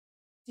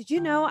Did you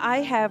know I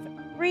have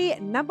three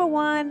number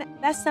one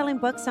best-selling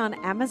books on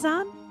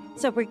Amazon?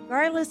 So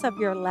regardless of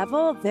your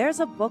level,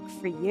 there's a book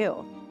for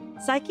you.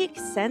 Psychic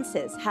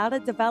Senses: How to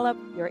Develop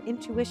Your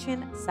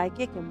Intuition,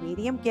 Psychic and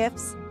Medium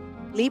Gifts.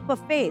 Leap of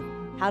Faith: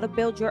 How to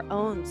Build Your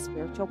Own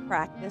Spiritual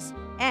Practice.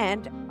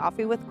 And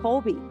Coffee with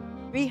Colby: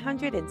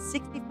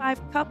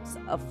 365 cups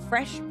of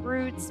fresh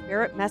brewed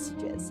spirit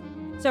messages.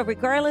 So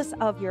regardless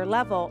of your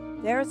level,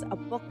 there's a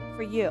book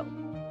for you.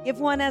 Give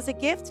one as a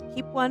gift,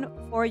 keep one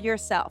for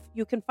yourself.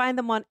 You can find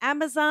them on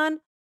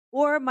Amazon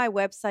or my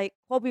website,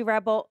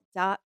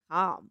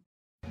 colbyrebel.com.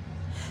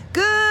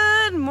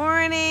 Good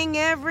morning,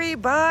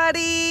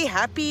 everybody.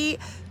 Happy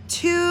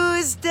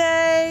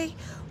Tuesday.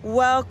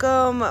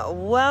 Welcome.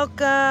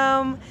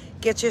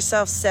 Get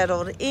yourself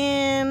settled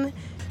in.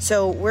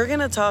 So we're going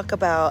to talk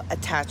about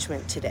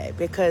attachment today,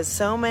 because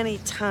so many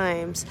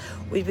times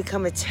we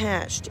become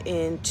attached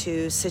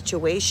into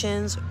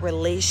situations,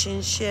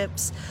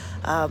 relationships,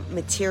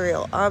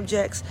 material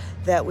objects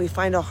that we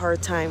find a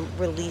hard time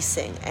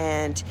releasing.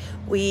 And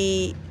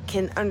we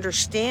can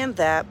understand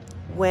that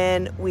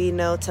when we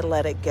know to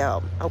let it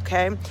go.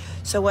 Okay.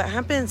 So what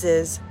happens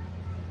is,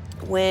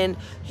 when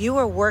you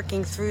are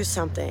working through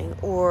something,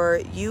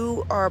 or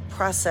you are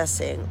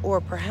processing, or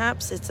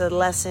perhaps it's a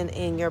lesson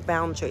in your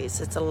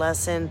boundaries, it's a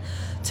lesson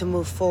to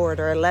move forward,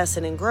 or a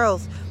lesson in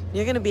growth,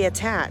 you're going to be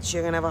attached.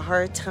 You're going to have a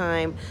hard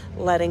time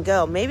letting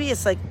go. Maybe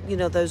it's like,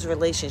 those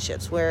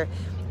relationships where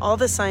all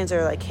the signs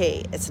are like,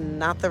 hey, it's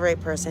not the right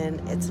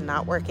person, it's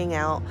not working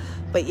out,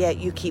 but yet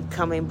you keep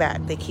coming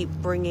back. They keep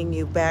bringing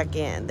you back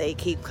in. They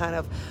keep kind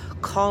of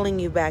calling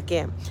you back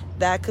in.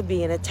 That could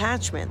be an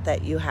attachment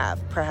that you have,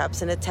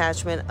 perhaps an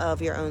attachment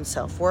of your own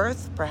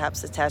self-worth,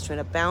 perhaps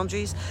attachment of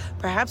boundaries,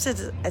 perhaps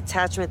it's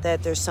attachment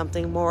that there's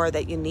something more,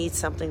 that you need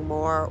something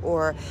more,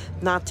 or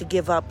not to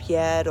give up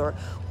yet, or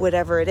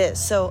whatever it is.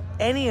 So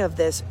any of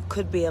this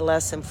could be a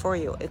lesson for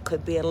you. It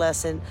could be a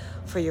lesson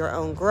for your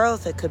own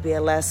growth. It could be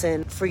a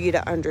lesson for you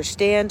to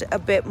understand a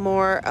bit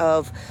more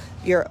of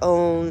your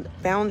own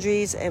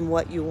boundaries and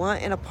what you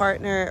want in a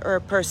partner or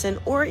a person,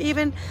 or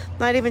even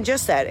not even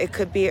just that. It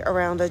could be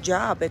around a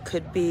job. It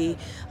could be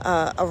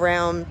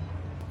around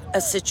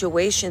a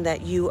situation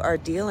that you are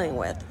dealing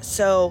with.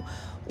 So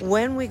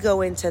when we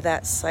go into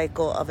that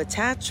cycle of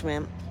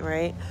attachment,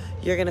 right,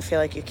 you're going to feel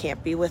like you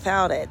can't be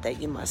without it, that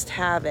you must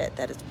have it,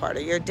 that it's part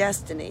of your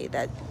destiny,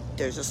 that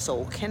there's a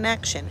soul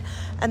connection.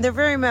 And there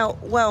very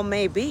well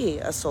may be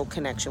a soul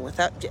connection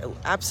without,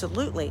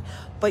 absolutely.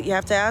 But you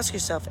have to ask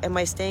yourself, am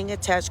I staying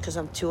attached because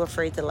I'm too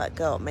afraid to let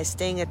go? Am I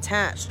staying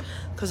attached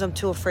because I'm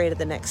too afraid of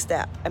the next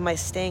step? Am I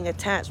staying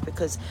attached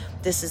because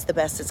this is the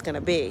best it's going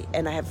to be,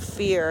 and I have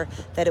fear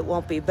that it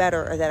won't be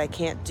better, or that I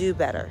can't do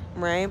better,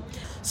 right?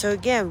 So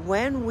again,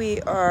 when we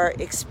are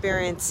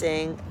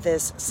experiencing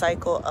this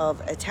cycle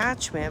of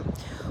attachment,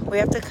 we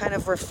have to kind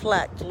of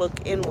reflect, look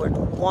inward.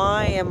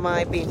 Why am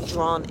I being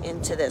drawn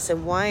into this?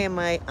 And why am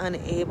I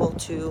unable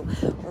to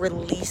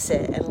release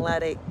it and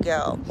let it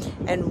go?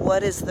 And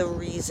what is the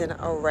reason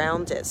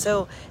around it?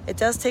 So it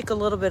does take a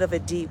little bit of a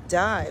deep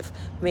dive.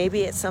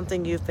 Maybe it's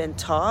something you've been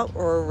taught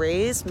or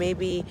raised.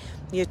 Maybe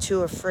you're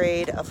too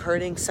afraid of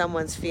hurting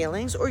someone's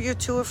feelings, or you're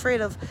too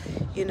afraid of,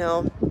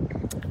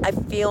 I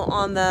feel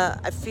on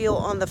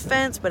the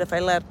fence, but if I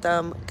let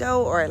them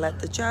go, or I let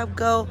the job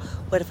go,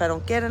 what if I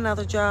don't get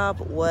another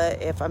job?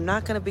 What if I'm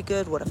not going to be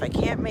good? What if I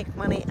can't make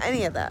money?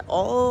 Any of that,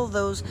 all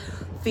those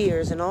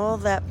fears and all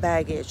that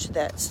baggage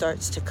that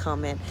starts to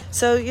come in.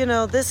 So,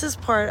 this is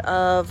part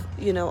of,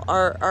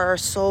 our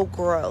soul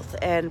growth,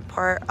 and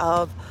part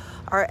of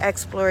our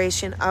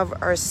exploration of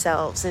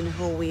ourselves and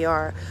who we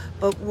are.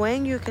 But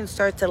when you can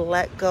start to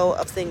let go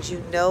of things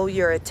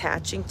you're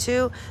attaching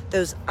to,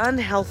 those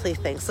unhealthy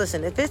things.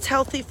 Listen, if it's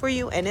healthy for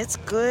you and it's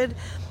good,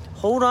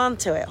 hold on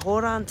to it,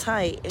 hold on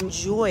tight,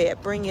 enjoy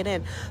it, bring it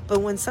in.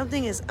 But when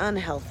something is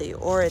unhealthy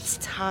or it's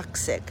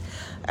toxic,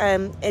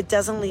 it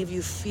doesn't leave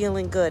you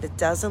feeling good, it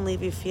doesn't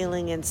leave you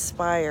feeling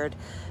inspired,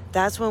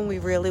 that's when we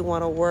really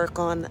want to work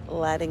on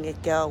letting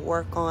it go,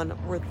 work on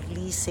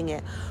releasing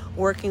it,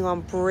 working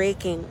on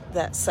breaking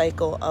that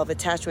cycle of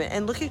attachment.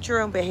 And look at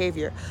your own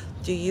behavior.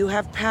 Do you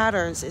have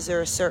patterns? Is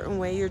there a certain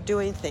way you're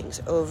doing things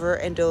over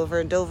and over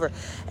and over,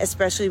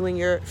 especially when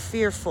you're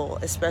fearful,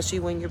 especially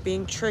when you're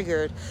being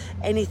triggered,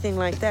 anything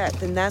like that?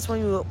 Then that's when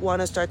you want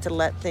to start to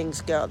let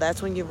things go.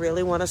 That's when you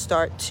really want to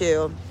start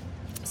to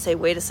say,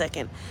 wait a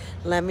second,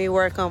 let me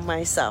work on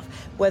myself.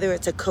 Whether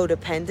it's a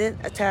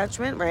codependent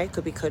attachment, right? It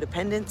could be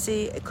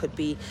codependency. It could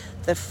be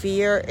the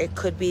fear. It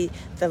could be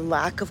the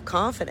lack of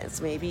confidence.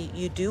 Maybe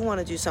you do want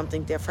to do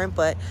something different,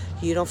 but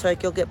you don't feel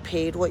like you'll get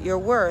paid what you're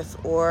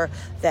worth, or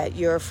that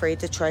you're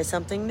afraid to try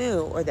something new,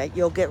 or that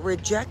you'll get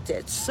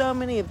rejected. So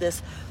many of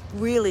this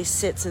really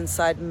sits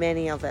inside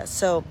many of us.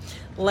 So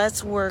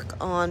let's work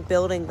on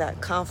building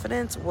that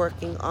confidence,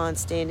 working on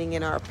standing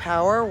in our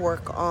power,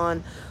 work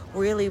on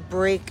really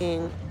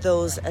breaking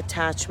those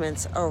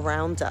attachments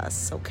around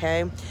us,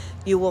 okay?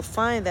 You will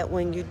find that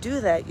when you do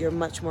that, you're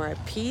much more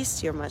at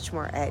peace, you're much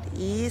more at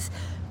ease.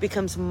 It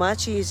becomes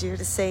much easier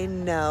to say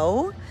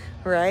no,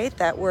 right?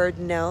 That word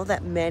no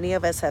that many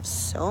of us have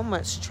so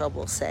much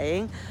trouble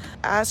saying.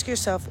 Ask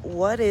yourself,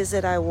 what is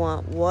it I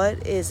want?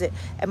 What is it?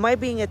 Am I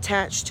being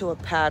attached to a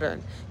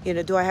pattern?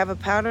 Do I have a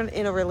pattern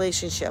in a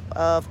relationship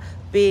of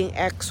being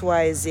X,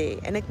 Y, Z?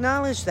 And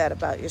acknowledge that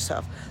about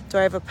yourself. Do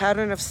I have a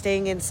pattern of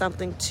staying in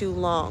something too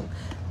long?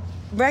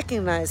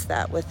 Recognize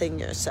that within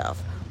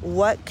yourself.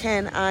 What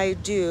can I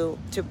do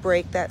to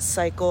break that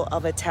cycle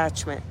of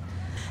attachment?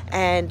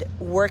 And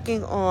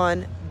working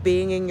on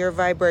being in your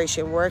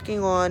vibration,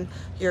 working on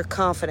your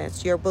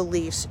confidence, your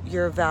beliefs,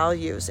 your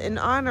values, and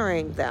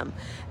honoring them,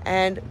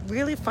 and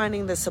really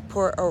finding the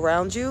support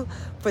around you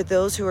for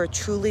those who are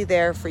truly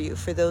there for you,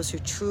 for those who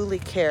truly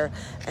care,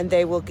 and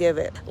they will give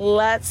it.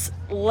 Let's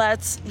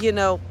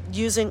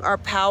using our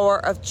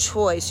power of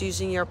choice,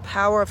 using your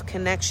power of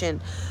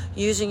connection,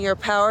 using your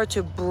power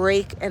to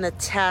break an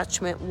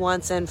attachment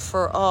once and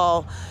for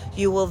all,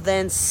 you will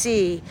then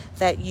see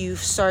that you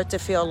start to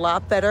feel a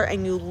lot better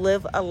and you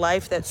live a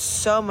life that's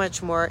so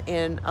much more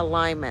in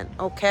alignment,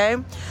 okay?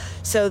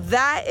 So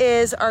that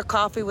is our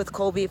Coffee with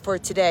Colby for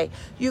today.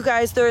 You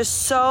guys, there is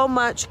so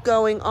much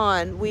going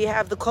on. We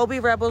have the Colby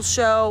Rebels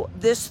show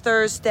this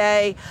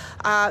Thursday.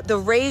 The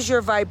Raise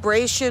Your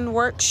Vibration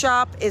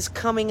workshop is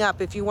coming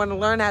up. If you want to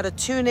learn how to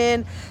tune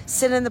in,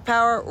 sit in the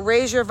power,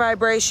 raise your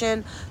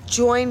vibration,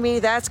 join me.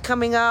 That's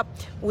coming up.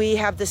 We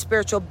have the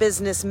Spiritual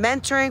Business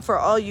Mentoring for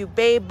all you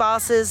babe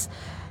bosses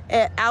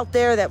out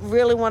there that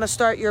really want to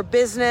start your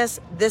business.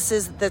 This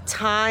is the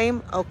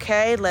time,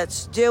 okay?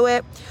 Let's do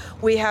it.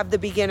 We have the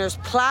Beginners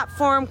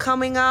Platform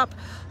coming up.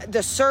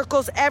 The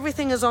circles,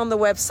 everything is on the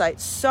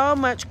website. So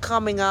much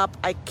coming up.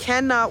 I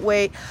cannot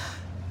wait.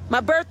 My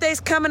birthday's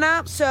coming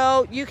up,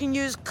 so you can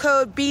use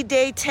code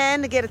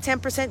BDAY10 to get a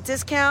 10%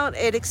 discount.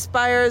 It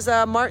expires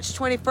March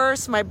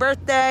 21st, my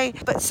birthday.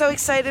 But so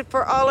excited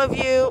for all of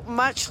you.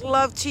 Much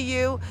love to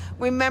you.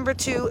 Remember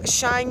to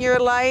shine your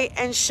light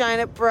and shine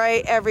it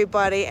bright,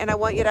 everybody. And I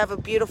want you to have a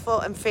beautiful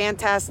and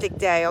fantastic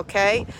day, okay?